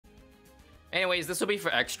Anyways, this will be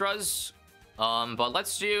for extras. But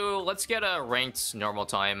let's get a ranked normal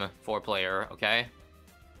time 4-player, okay?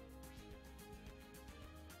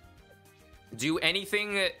 Do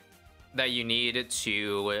anything that you need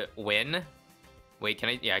to win. Wait, can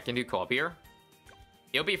I? Yeah, I can do co-op here.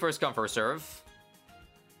 It'll be first come, first serve.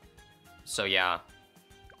 So yeah.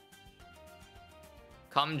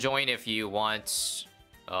 Come join if you want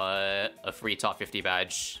a free top 50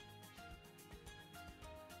 badge.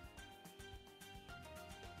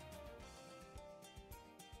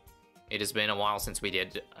 It has been a while since we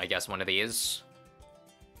did, I guess, one of these.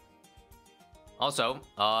 Also,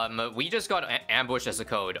 we just got ambush as a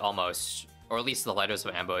code, almost. Or at least the letters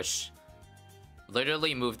of ambush.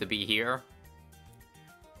 Literally moved the B here.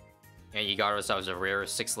 And you got ourselves a rare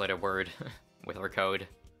 6-letter word with our code.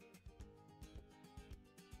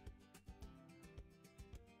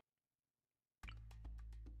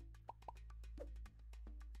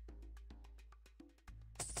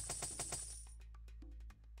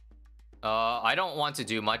 I don't want to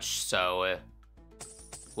do much, so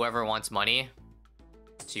whoever wants money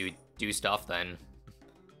to do stuff, then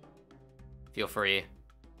feel free.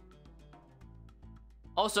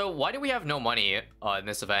 Also, why do we have no money in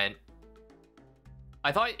this event?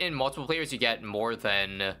 I thought in multiple players you get more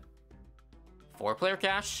than 4-player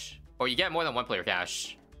cash? Or you get more than 1-player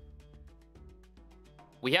cash.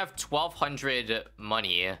 We have 1,200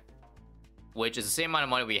 money, which is the same amount of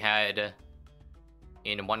money we had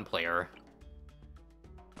in 1-player.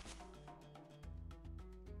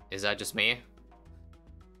 Is that just me?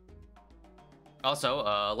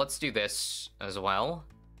 Also, let's do this as well.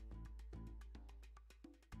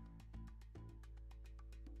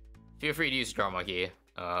 Feel free to use Draw Monkey.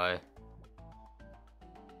 Oh,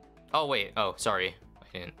 wait. Oh, sorry.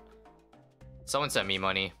 I didn't. Someone sent me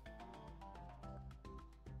money.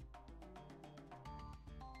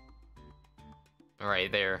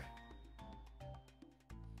 Alright, there.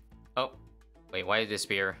 Oh. Wait, why did it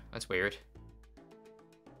disappear? That's weird.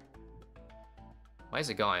 Why is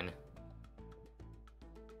it gone?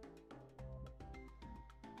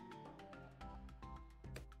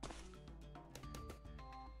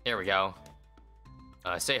 There we go.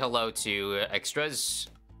 Say hello to extras,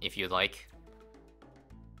 if you'd like.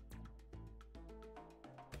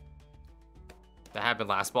 That happened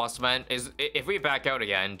last boss event. If we back out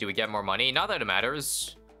again, do we get more money? Not that it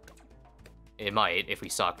matters. It might, if we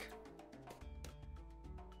suck.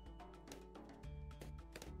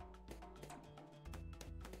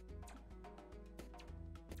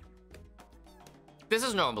 This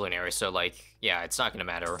is normal Bloonarius, so, like, yeah, it's not gonna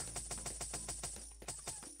matter.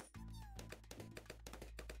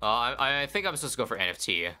 I think I'm supposed to go for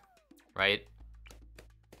NFT, right?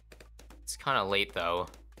 It's kind of late, though.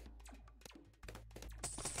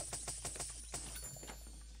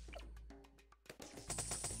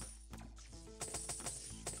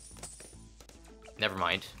 Never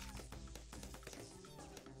mind.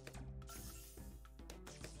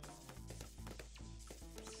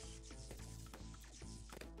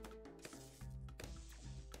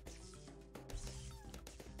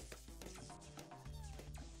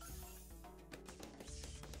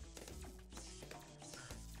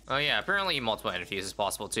 Oh yeah, apparently multiple NFTs is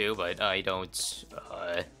possible too, but I don't,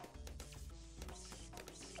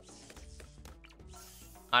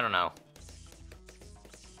 I don't know.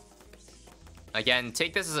 Again,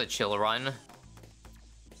 take this as a chill run,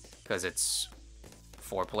 because it's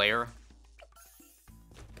 4-player.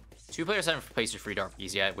 2 players haven't placed your free dark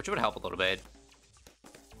keys yet, which would help a little bit.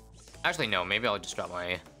 Actually, no, maybe I'll just drop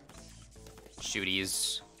my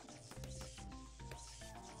shooties.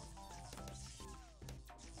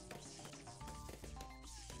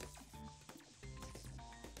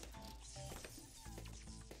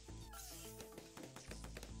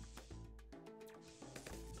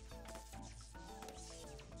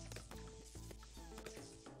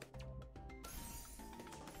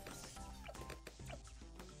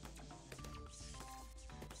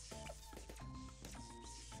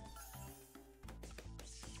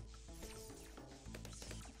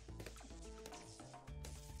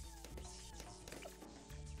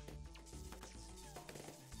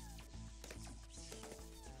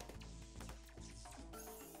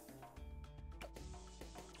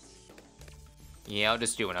 Yeah, I'll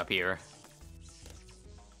just do one up here.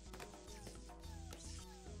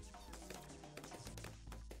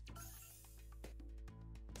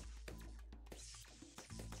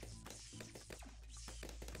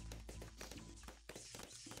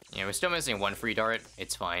 Yeah, we're still missing 1 free dart.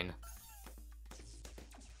 It's fine.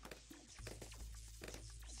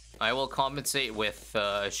 I will compensate with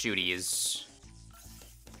shooties.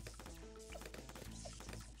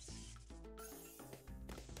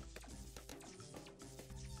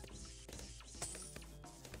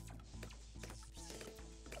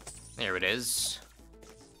 There it is.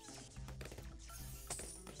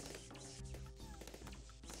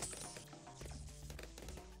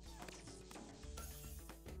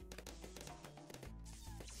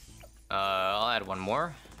 I'll add one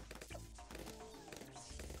more.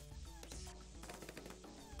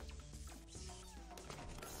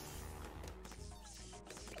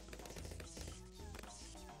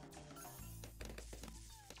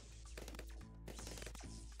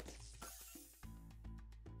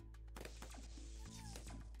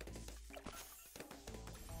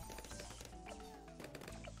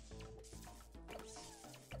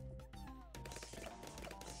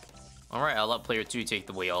 Alright, I'll let player 2 take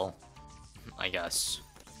the wheel, I guess.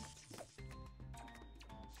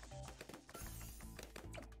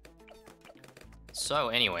 So,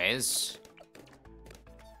 anyways...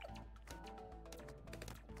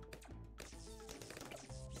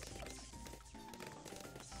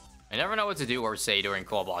 I never know what to do or say during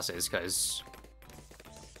call bosses, because...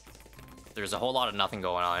 there's a whole lot of nothing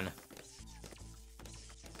going on.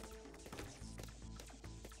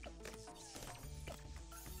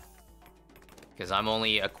 Because I'm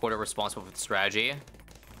only a quarter responsible for the strategy.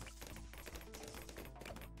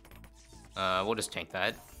 We'll just tank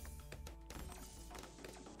that.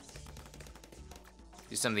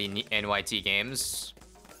 Do some of the NYT games.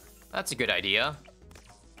 That's a good idea.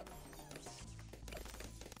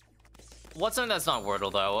 What's something that's not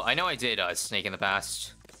Wordle, though? I know I did Snake in the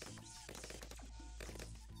past.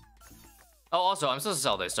 Oh, also, I'm supposed to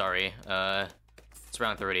sell this, sorry. It's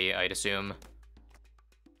around 30, I'd assume.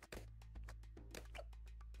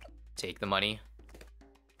 Take the money.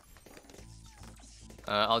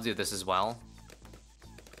 I'll do this as well.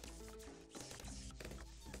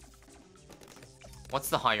 What's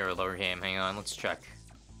the higher or lower game? Hang on, let's check.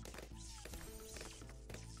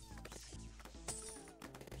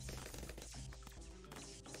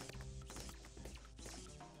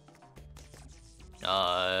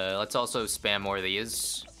 Let's also spam more of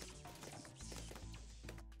these.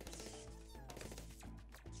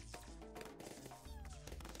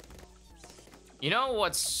 You know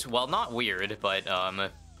what's, well, not weird, but, I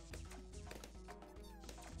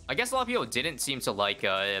guess a lot of people didn't seem to like,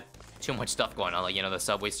 too much stuff going on, like, you know, the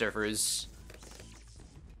Subway Surfers.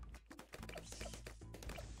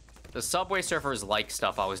 The Subway Surfers like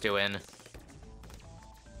stuff I was doing.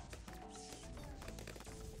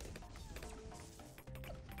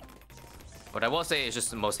 What I will say is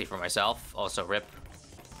just mostly for myself. Also, rip.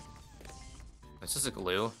 This is a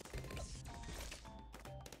glue.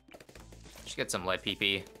 Should get some lead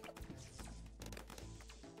PP.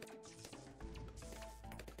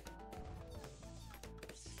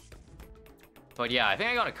 But yeah, I think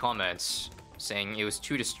I got a comment saying it was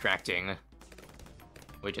too distracting.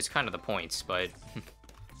 Which is kind of the point, but...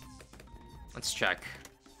 let's check.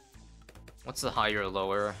 What's the higher or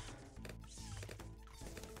lower?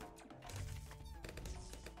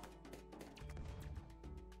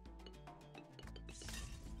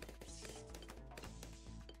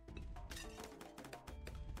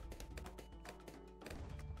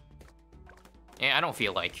 Yeah, I don't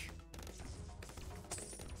feel like...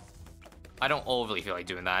 I don't overly feel like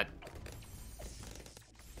doing that.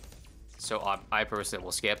 So I personally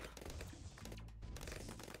will skip.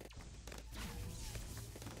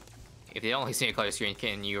 If you only see a color screen,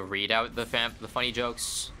 can you read out the funny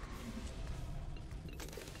jokes?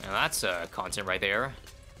 Now that's content right there.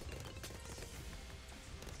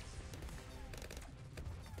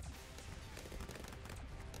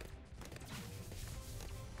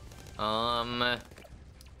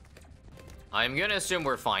 I'm gonna assume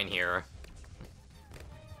we're fine here.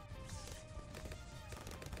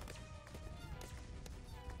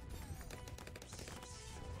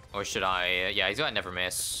 Or should I? Yeah, he's got never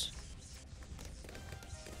miss.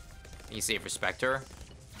 You save Respector.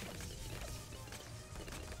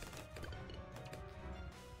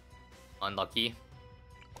 Unlucky.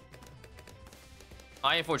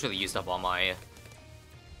 I unfortunately used up all my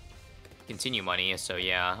continue money, so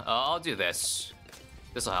yeah. I'll do this.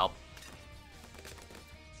 This'll help.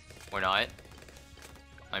 Or not.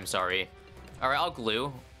 I'm sorry. Alright, I'll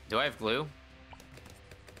glue. Do I have glue?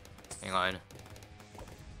 Hang on.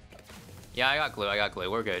 Yeah, I got glue.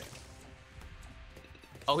 We're good.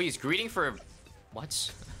 Oh, he's greeting for...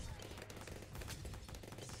 what?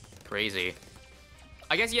 Crazy.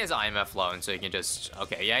 I guess he has IMF loan, so he can just...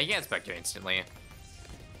 okay, yeah, he can't Spectre instantly.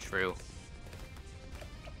 True.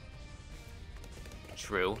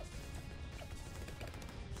 True.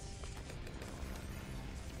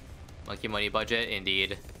 Monkey money budget,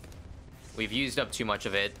 indeed. We've used up too much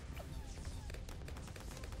of it.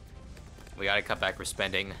 We gotta cut back for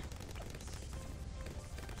spending.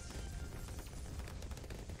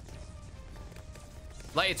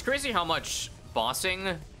 Like, it's crazy how much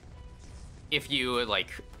bossing, if you,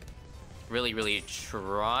 like, really, really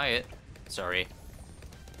try it. Sorry.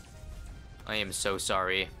 I am so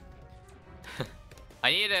sorry.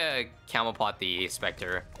 I need to camel pot the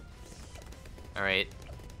Spectre. Alright.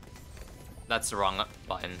 That's the wrong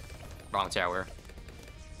button. Wrong tower.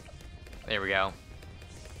 There we go.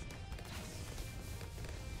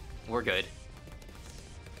 We're good.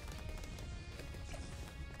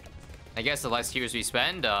 I guess the less tears we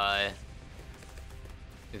spend, the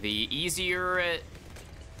easier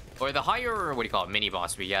or the higher, what do you call it, mini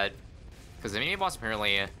boss we get. Because the mini boss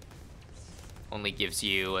apparently only gives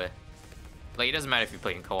you, like, it doesn't matter if you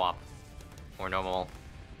play in co-op or normal.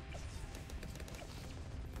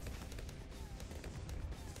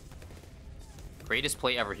 Greatest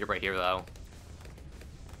play ever here, right here, though.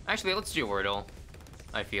 Actually, let's do Wordle.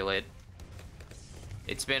 I feel it.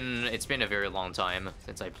 It's been a very long time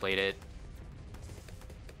since I played it.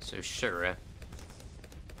 So sure.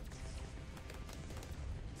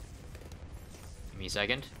 Give me a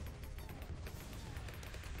second.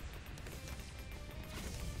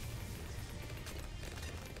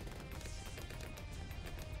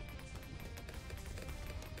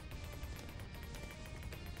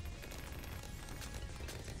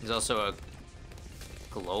 There's also a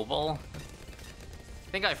global.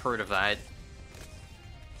 I think I've heard of that.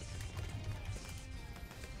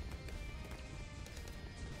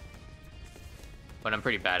 But I'm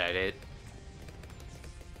pretty bad at it.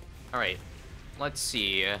 Alright. Let's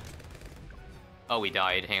see. Oh, we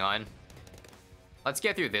died. Hang on. Let's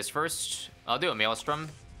get through this first. I'll do a Maelstrom.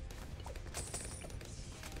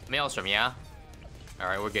 Maelstrom, yeah?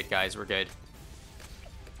 Alright, we're good, guys. We're good.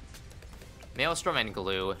 Maelstrom and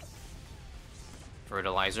glue.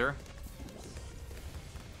 Fertilizer.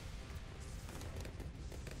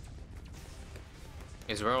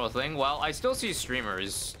 Is Wordle a thing? Well, I still see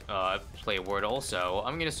streamers play Wordle, so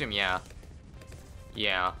I'm gonna assume yeah.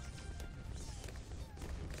 Yeah.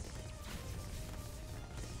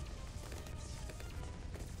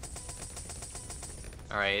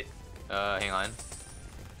 Alright. Hang on.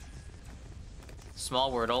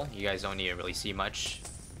 Small Wordle. You guys don't need to really see much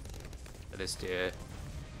for this to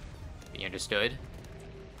be understood.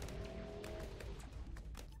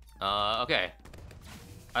 Okay.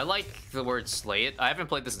 I like the word slate. I haven't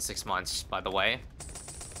played this in 6 months, by the way.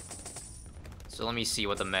 So let me see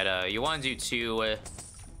what the meta... You want to do two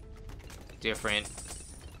different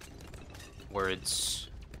words.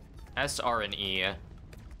 S, R, and E.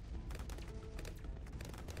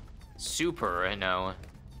 Super, no.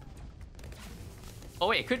 Oh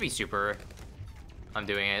wait, it could be super. I'm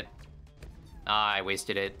doing it. Ah, I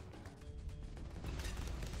wasted it.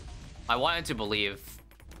 I wanted to believe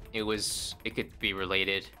it could be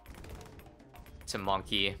related to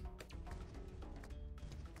monkey.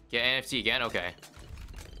 Get NFT again? Okay.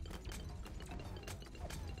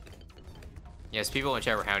 Yes, people in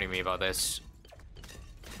chat were hounding me about this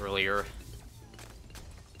earlier.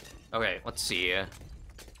 Okay, let's see.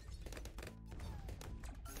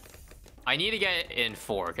 I need to get in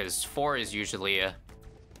 4, because 4 is usually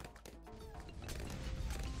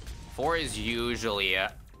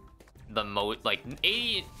the most, like,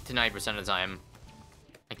 80 to 90% of the time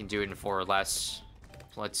I can do it in 4 or less.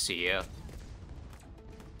 Let's see.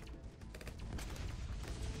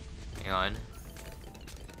 Hang on.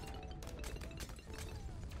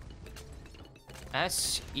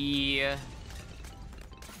 S-E...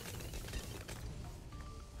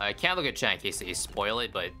 I can't look at chat in case they spoil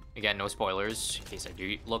it, but again, no spoilers in case I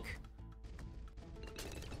do look.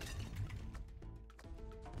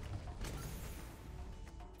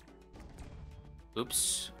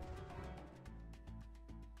 Oops.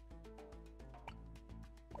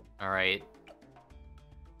 Alright.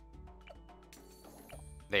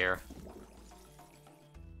 There.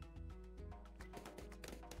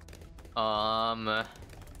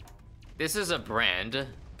 This is a brand,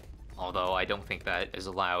 although I don't think that is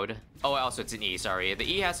allowed. Oh, also it's an E, sorry. The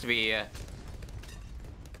E has to be...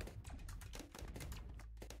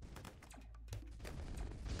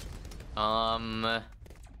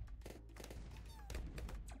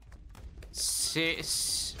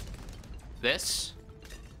 This?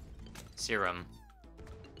 Serum.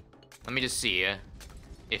 Let me just see.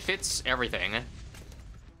 It fits everything.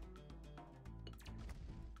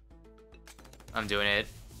 I'm doing it.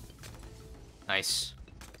 Nice.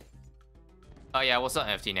 Oh yeah, what's up,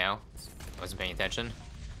 NFT now? I wasn't paying attention.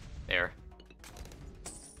 There.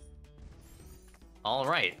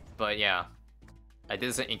 Alright, but yeah. I did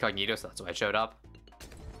this in incognito, so that's why I showed up.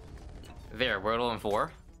 There, Wordle in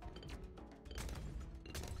 4.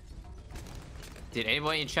 Did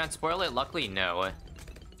anybody in chat spoil it? Luckily, no.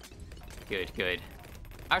 Good, good.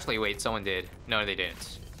 Actually, wait, someone did. No, they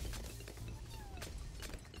didn't.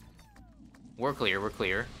 We're clear, we're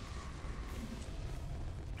clear.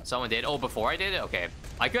 Someone did. Oh, before I did? Okay.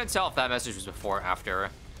 I couldn't tell if that message was before or after.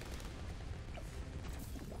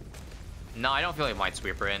 No, I don't feel like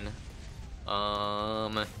Minesweeper in.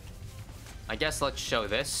 I guess let's show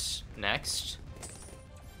this next.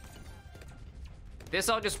 This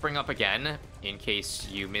I'll just bring up again, in case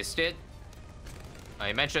you missed it.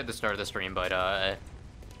 I mentioned at the start of the stream, but,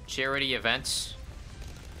 charity event.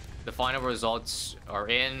 The final results are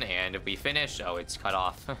in, and if we finish... Oh, it's cut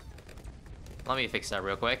off. Let me fix that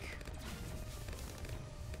real quick.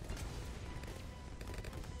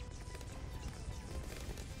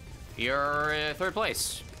 You're in third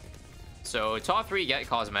place. So, top 3 get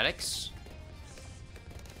cosmetics.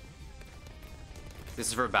 This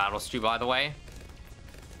is for battles too, by the way.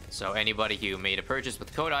 So, anybody who made a purchase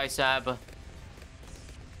with code ISAB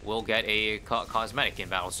will get a cosmetic in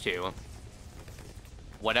battles too.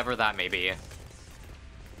 Whatever that may be.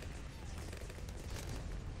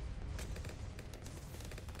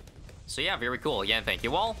 So yeah, very cool. Again, thank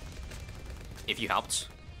you all. If you helped.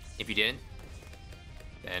 If you didn't,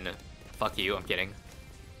 then fuck you, I'm kidding.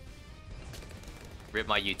 Rip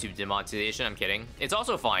my YouTube demonetization, I'm kidding. It's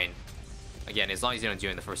also fine. Again, as long as you don't do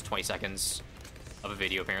it in the first 20 seconds of a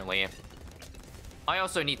video, apparently. I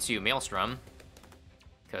also need to Maelstrom,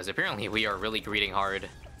 because apparently we are really greeting hard.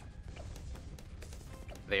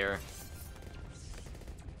 There.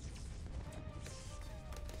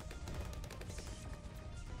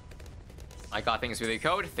 I got things with the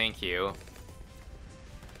code, thank you.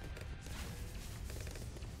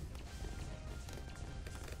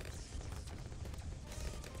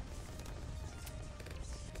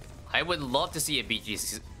 I would love to see a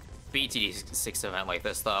BTD6 event like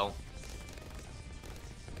this, though.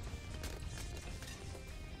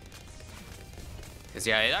 Cause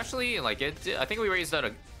yeah, it actually, like, I think we raised up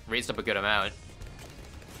a good amount.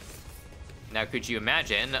 Now, could you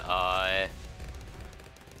imagine,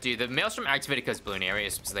 dude, the Maelstrom activated because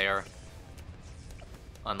Bloonarius was there.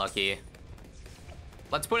 Unlucky.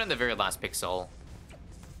 Let's put in the very last pixel.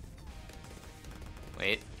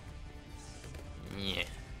 Wait. Yeah.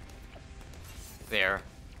 There.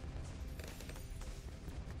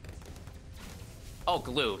 Oh,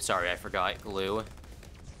 glue. Sorry, I forgot. Glue. Who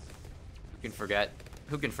can forget?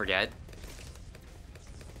 Who can forget?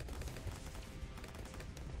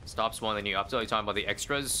 Stop spawning the new update. Are you talking about the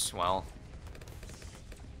extras? Well,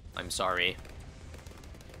 I'm sorry.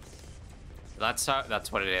 That's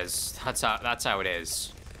what it is. That's how it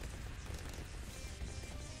is.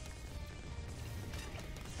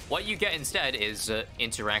 What you get instead is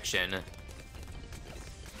interaction.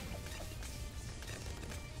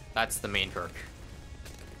 That's the main perk.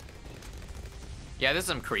 Yeah, this is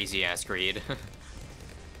some crazy ass greed.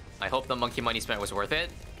 I hope the monkey money spent was worth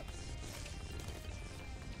it.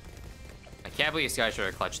 I can't believe this guy should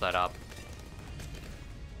have clutched that up.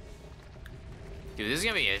 Dude, this is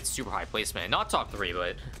gonna be a super high placement. Not top 3,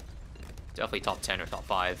 but definitely top 10 or top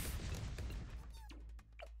 5.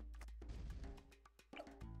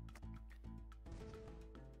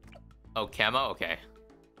 Oh, camo? Okay.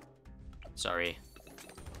 Sorry.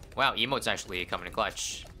 Wow, emote's actually coming in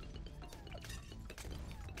clutch.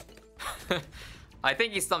 I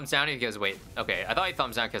think he's thumbs down because, wait, okay, I thought he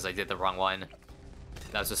thumbs down because I did the wrong one.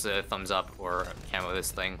 That was just a thumbs up or camo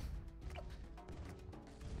this thing.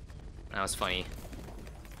 That was funny.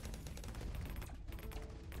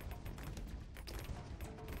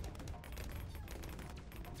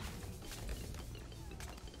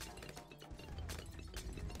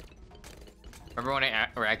 Remember when I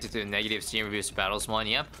reacted to the negative Steam reviews to Battles 1?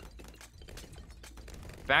 Yep.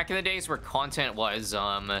 Back in the days where content was,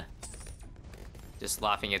 just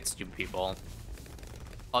laughing at stupid people.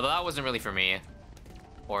 Although that wasn't really for me.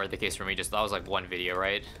 Or the case for me, just that was like one video,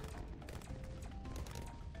 right?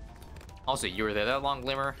 Also, you were there that long,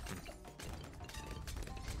 Glimmer?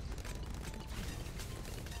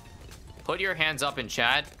 Put your hands up in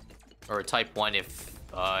chat, or type 1 if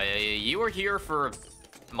you were here for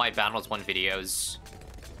my Battles 1 videos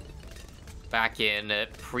back in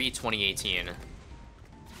pre-2018.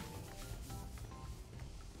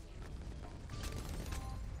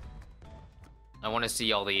 I want to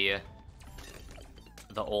see all the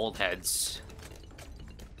old heads.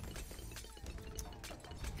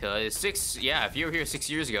 Cause if you were here 6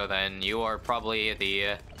 years ago, then you are probably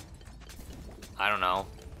the, I don't know,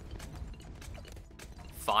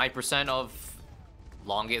 5% of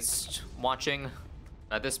longest watching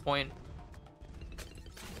at this point.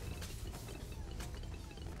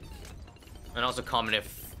 And also comment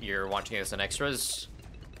if you're watching this in extras.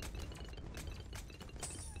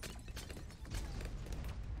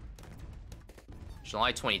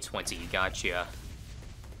 July 2020, gotcha.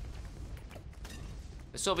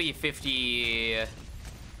 This will be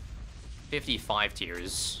 55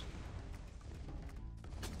 tiers.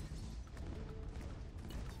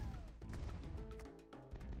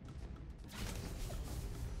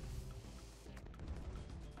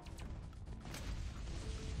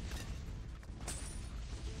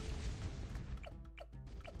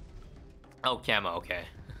 Oh, camo, okay.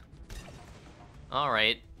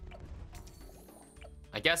 Alright.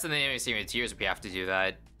 I guess in the enemy segment tiers we have to do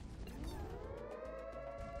that.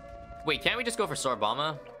 Wait, can't we just go for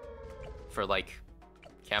Sorbama? For, like,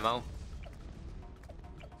 camo?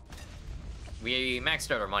 We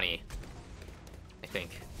maxed out our money, I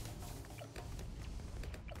think.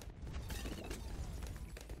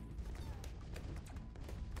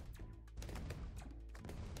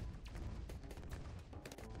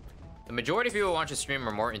 The majority of people who watch the stream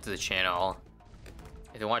are more into the channel.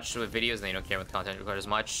 If they watch with videos, they don't care with content required as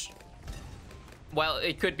much. Well,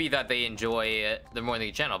 it could be that they enjoy the more than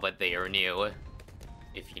the channel, but they are new,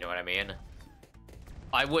 if you know what I mean.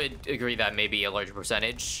 I would agree that maybe a larger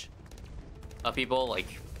percentage of people,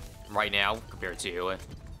 like, right now, compared to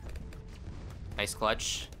nice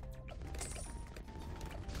clutch.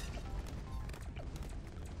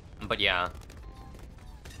 But yeah.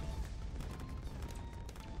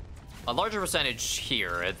 A larger percentage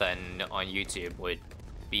here than on YouTube would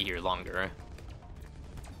be here longer.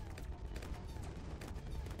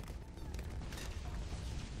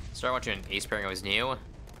 Started watching Ace pairing when I was new.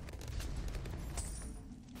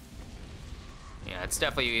 Yeah, it's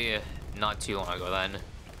definitely not too long ago then.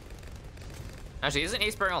 Actually, isn't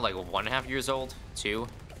Ace pairing like 1.5 years old? 2?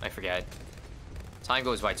 I forget. Time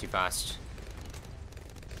goes by too fast.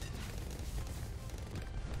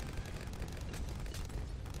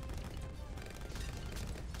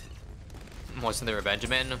 Wasn't there a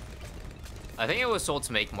Benjamin? I think it was sold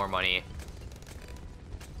to make more money.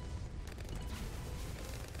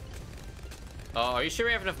 Are you sure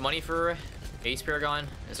we have enough money for Ace Paragon?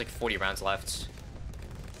 There's like 40 rounds left.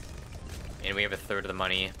 And we have a third of the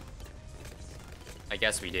money. I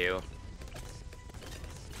guess we do.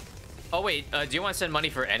 Oh wait, do you want to send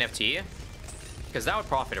money for NFT? Because that would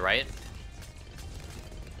profit, right?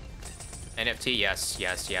 NFT, yes,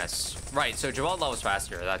 yes, yes. Right, so Joel levels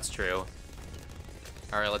faster, that's true.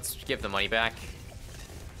 Alright, let's give the money back.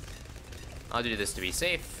 I'll do this to be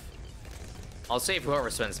safe. I'll save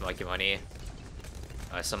whoever spends monkey money.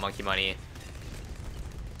 Some monkey money.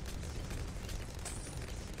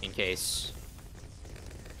 In case.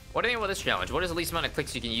 What do you think about this challenge? What is the least amount of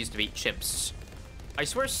clicks you can use to beat chimps? I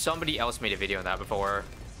swear somebody else made a video on that before.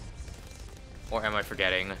 Or am I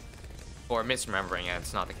forgetting? Or misremembering it,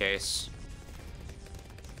 it's not the case.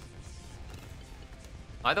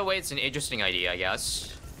 Either way, it's an interesting idea, I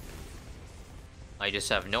guess. I just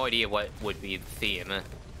have no idea what would be the theme.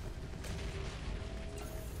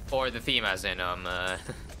 Or the theme as in, I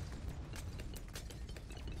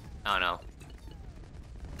don't know.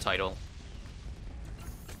 Title.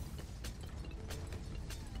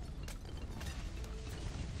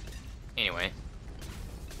 Anyway.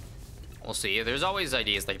 We'll see. There's always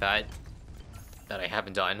ideas like that I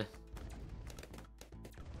haven't done.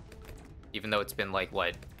 Even though it's been like,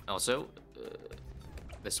 what? Also,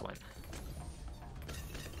 this one.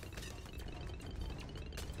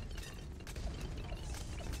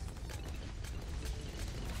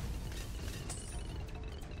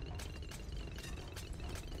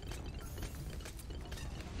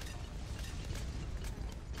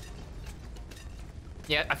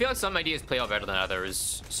 Yeah, I feel like some ideas play out better than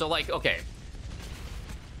others. So, like, okay.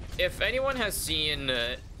 If anyone has seen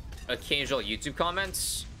occasional YouTube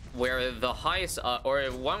comments where the highest, or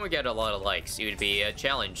one would get a lot of likes, it would be a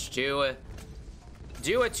challenge to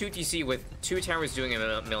do a 2TC with 2 timers doing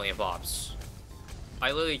a million pops.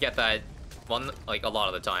 I literally get that one, like, a lot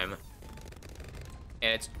of the time.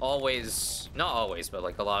 And it's always, not always, but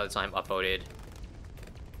like a lot of the time upvoted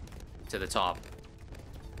to the top.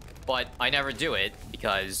 But I never do it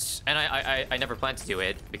because, and I never plan to do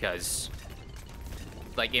it because,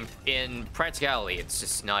 like, in practicality, it's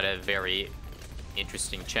just not a very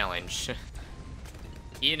interesting challenge.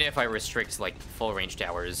 Even if I restrict, like, full range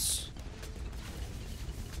towers.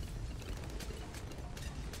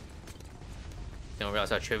 Don't realize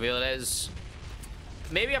how trivial it is.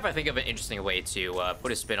 Maybe if I think of an interesting way to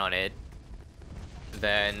put a spin on it,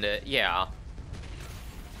 then, yeah.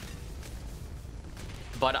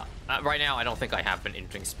 But right now, I don't think I have an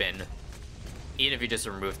interesting spin. Even if you just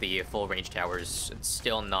remove the full range towers, it's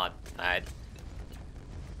still not that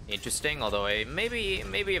interesting. Although maybe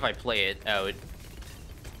if I play it out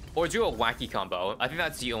or do a wacky combo, I think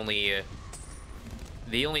that's the only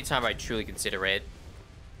The only time I truly consider it.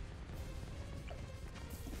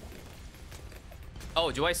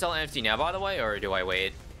 Oh, do I sell NFT now, by the way, or do I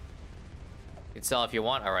wait? You can sell if you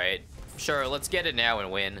want. All right, sure. Let's get it now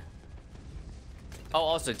and win. Oh,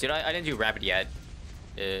 also, I didn't do Rabbit yet.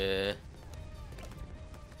 Maybe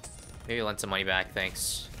lend some money back.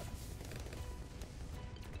 Thanks.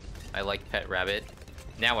 I like Pet Rabbit.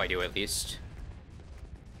 Now I do, at least.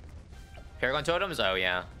 Paragon Totems? Oh,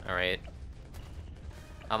 yeah. All right.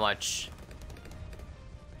 How much?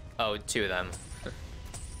 Oh, 2 of them.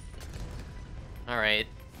 All right.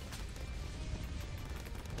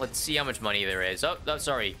 Let's see how much money there is. Oh,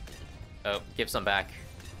 sorry. Oh, give some back.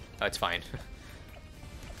 Oh, it's fine.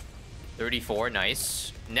 34,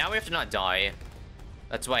 nice. Now we have to not die.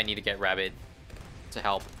 That's why I need to get Rabbit to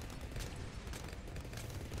help.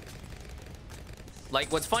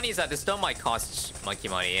 Like, what's funny is that this still might cost Monkey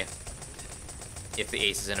money if the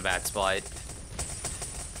ace is in a bad spot.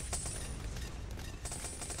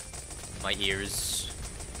 My ears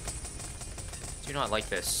do not like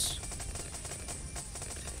this.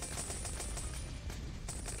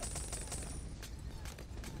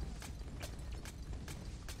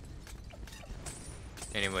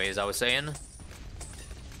 Anyways, I was saying.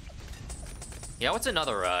 Yeah, what's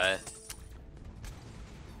another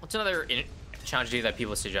challenge that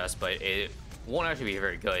people suggest, but it won't actually be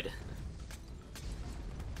very good.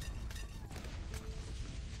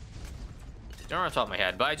 Don't know off the top of my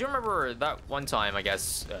head, but I do remember that one time, I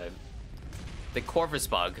guess, the Corvus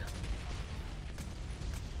bug.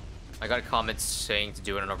 I got a comment saying to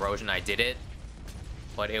do it on erosion. I did it,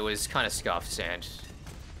 but it was kind of scuffed, and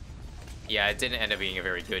yeah, it didn't end up being a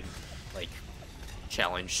very good, like,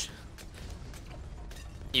 challenge.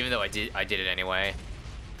 Even though I did it anyway.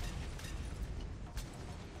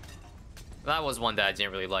 That was one that I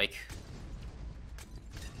didn't really like.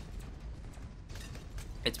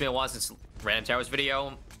 It's been a while since Random Towers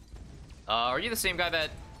video. Are you the same guy that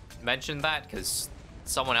mentioned that? Because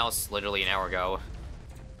someone else literally an hour ago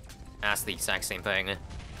asked the exact same thing.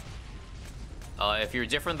 If you're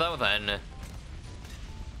different though, then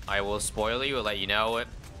I will spoil you and let you know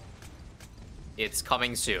it's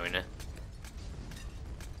coming soon.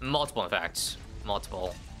 Multiple, in fact.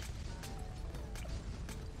 Multiple.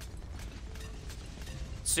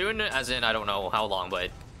 Soon, as in, I don't know how long, but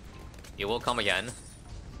it will come again.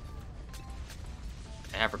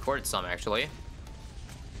 I have recorded some, actually.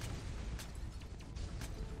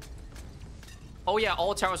 Oh yeah,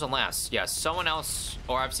 all towers on last. Yes, someone else,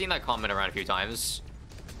 or I've seen that comment around a few times.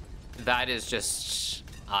 That is just,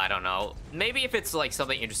 I don't know. Maybe if it's like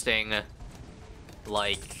something interesting,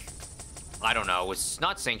 like, I don't know, it's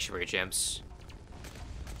not Sanctuary chimps.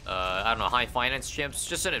 I don't know, High Finance chimps,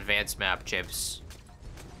 just an advanced map chimps.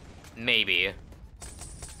 Maybe.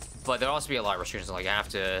 But there'll also be a lot of restrictions, like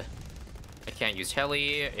I can't use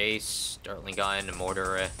heli, ace, Dartling gun,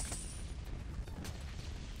 mortar.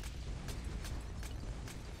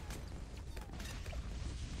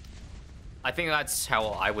 I think that's how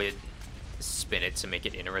I would spin it to make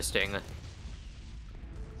it interesting.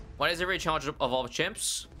 Why does every challenge evolve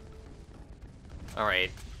chimps?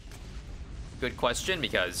 Alright. Good question,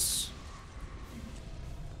 because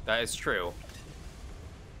that is true.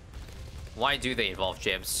 Why do they evolve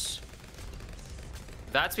chimps?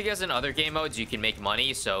 That's because in other game modes you can make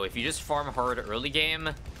money, so if you just farm hard early game,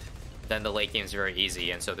 then the late game is very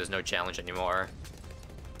easy, and so there's no challenge anymore.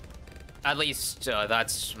 At least,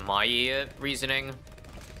 that's my reasoning.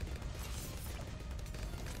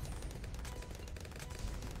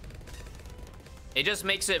 It just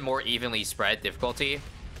makes it more evenly spread difficulty.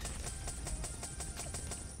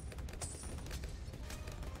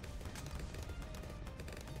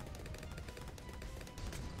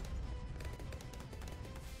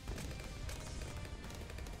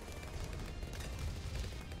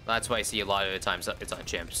 That's why I see a lot of the times it's on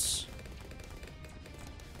chimps.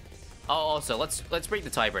 Oh, also, let's break the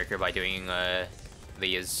tiebreaker by doing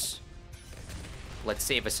these. Let's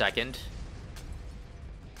save a second,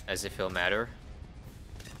 as if it'll matter.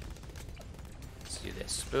 Let's do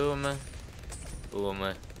this. Boom,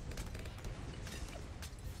 boom,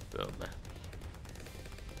 boom.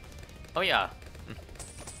 Oh yeah,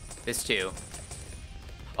 this too.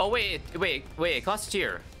 Oh wait, it cost a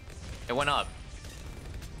tier. It went up.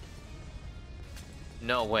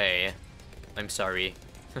 No way. I'm sorry.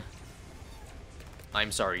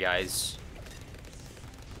 I'm sorry, guys.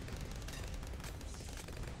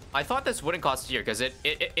 I thought this wouldn't cost a tier because it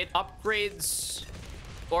upgrades,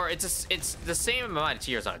 or it's the same amount of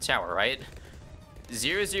tiers on a tower, right?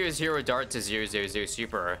 000 dart to 000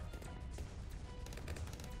 super.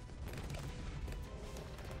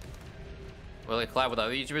 Will it collab with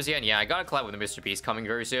other YouTubers again? Yeah, I got a collab with Mr. Beast coming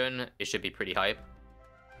very soon. It should be pretty hype.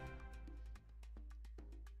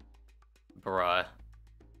 Bruh.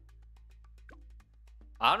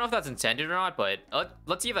 I don't know if that's intended or not, but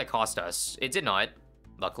let's see if that cost us. It did not,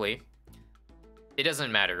 luckily. It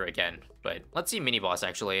doesn't matter again, but let's see mini boss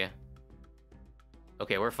actually.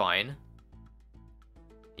 Okay, we're fine.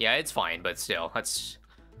 Yeah, it's fine, but still, that's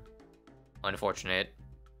unfortunate.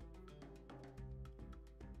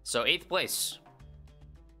 So 8th place.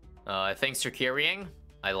 Thanks for carrying.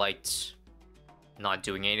 I liked not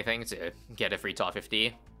doing anything to get a free top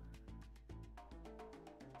 50.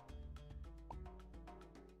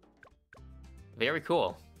 Very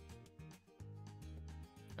cool.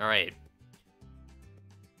 Alright.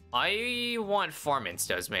 I want farm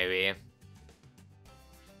instas, maybe.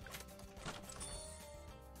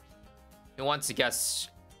 Who wants to guess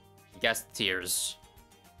tiers?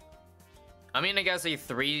 I'm gonna guess a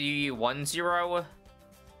 3-1-0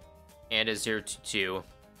 and a 0-2-2.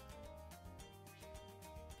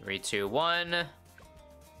 3-2-1.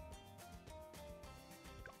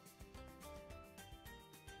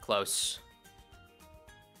 Close.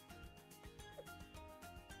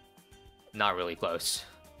 Not really close.